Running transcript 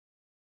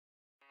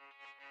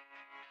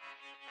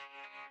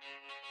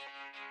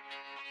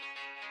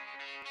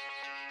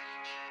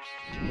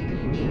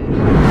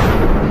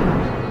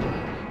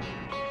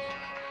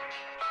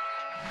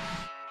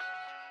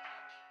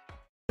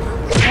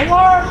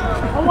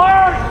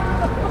Alert!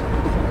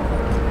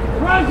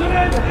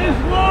 President is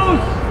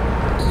loose!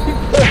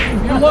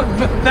 You look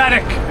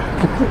pathetic.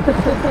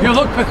 You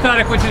look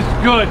pathetic, which is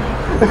good.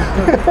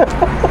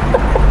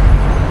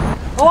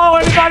 Hello,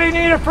 anybody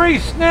need a free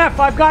sniff?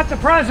 I've got the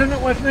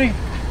president with me.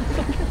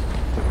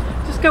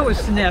 Just go with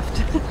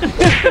sniffed.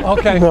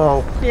 Okay.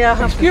 No.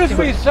 Yeah. Excuse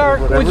me, sir.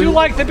 Would you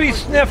like to be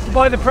sniffed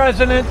by the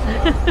president?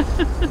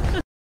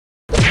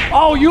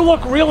 Oh, you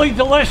look really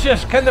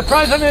delicious. Can the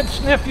president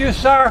sniff you,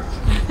 sir?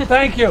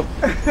 Thank you.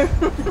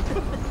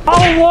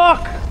 Oh,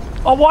 look!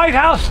 A White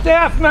House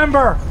staff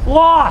member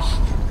lost.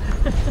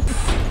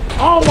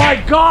 Oh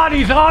my God,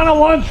 he's on a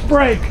lunch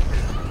break.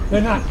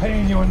 They're not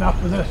paying you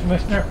enough for this,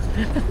 mister.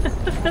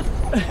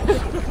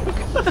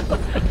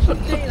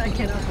 I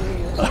cannot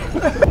believe it.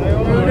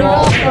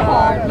 Rudolph the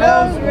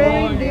hard-nosed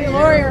reindeer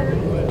lawyer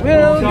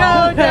will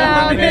go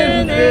down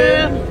in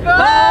infamy.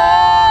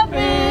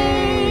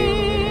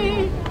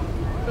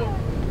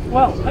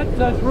 Well, that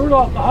says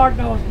Rudolph the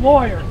hard-nosed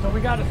lawyer, so we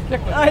got to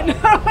stick with that. I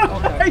know.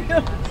 Okay. I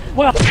know.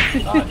 Well,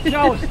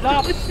 Joe,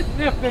 stop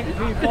sniffing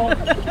people.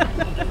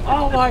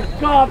 Oh my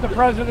God, the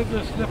president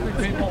is sniffing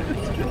people.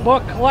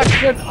 Book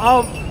collection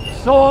of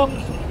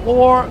songs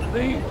for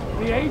the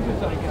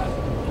ages, I guess.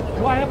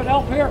 Do I have an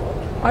elf here?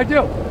 I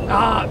do.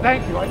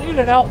 Thank you. I need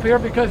an elf here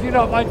because, you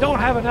know, if I don't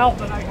have an elf,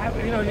 then I have,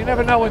 you know, you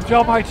never know when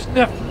Joe might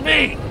sniff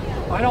me.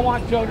 I don't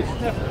want Joe to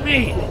sniff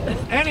me.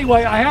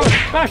 Anyway, I have a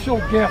special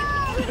gift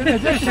in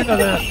addition to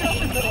this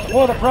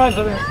for the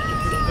president.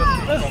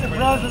 Mr.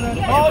 President,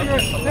 all your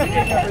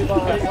sniffing,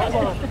 everybody. Come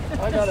on.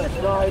 I gotta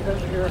drive in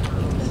here.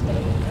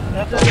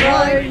 That's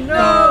right,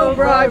 no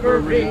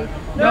bribery,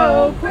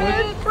 no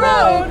quid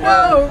pro,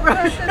 no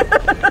Russian.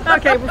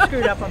 Okay, we're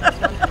screwed up on this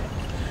one.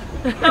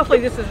 Hopefully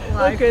this isn't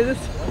live. Okay,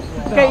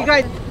 okay, you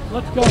guys.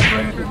 Let's go,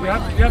 Brandon. You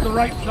have the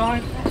right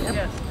sign?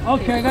 Yes.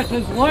 Okay, that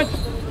says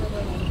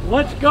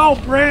let's go,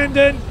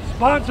 Brandon.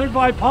 Sponsored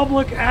by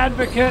Public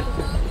Advocate.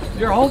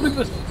 You're holding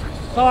the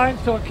sign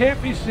so it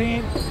can't be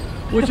seen,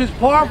 which is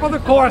par for the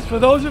course. For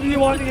those of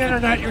you on the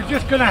internet, you're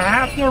just going to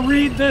have to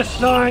read this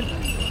sign.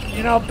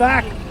 You know,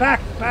 back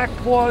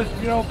clause,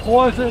 you know,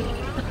 pause it.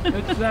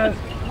 It says,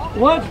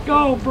 let's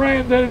go,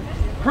 Brandon.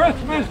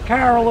 Christmas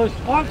Carol is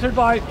sponsored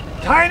by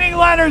tiny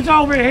letters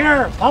over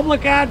here.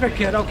 Public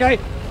Advocate, okay?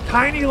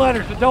 Tiny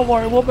letters, but don't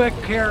worry, we'll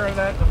make care of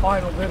that in the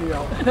final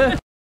video.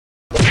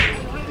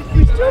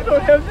 We still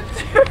don't have the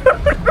tune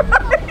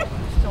right.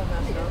 Still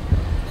messed up.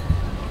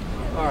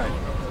 All right.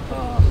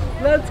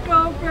 Let's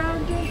go,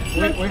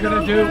 Brandon. We're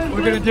gonna do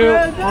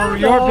for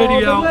your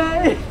video.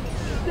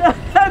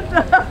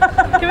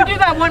 Can we do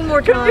that one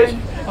more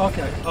time?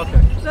 Okay.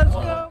 Let's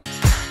go.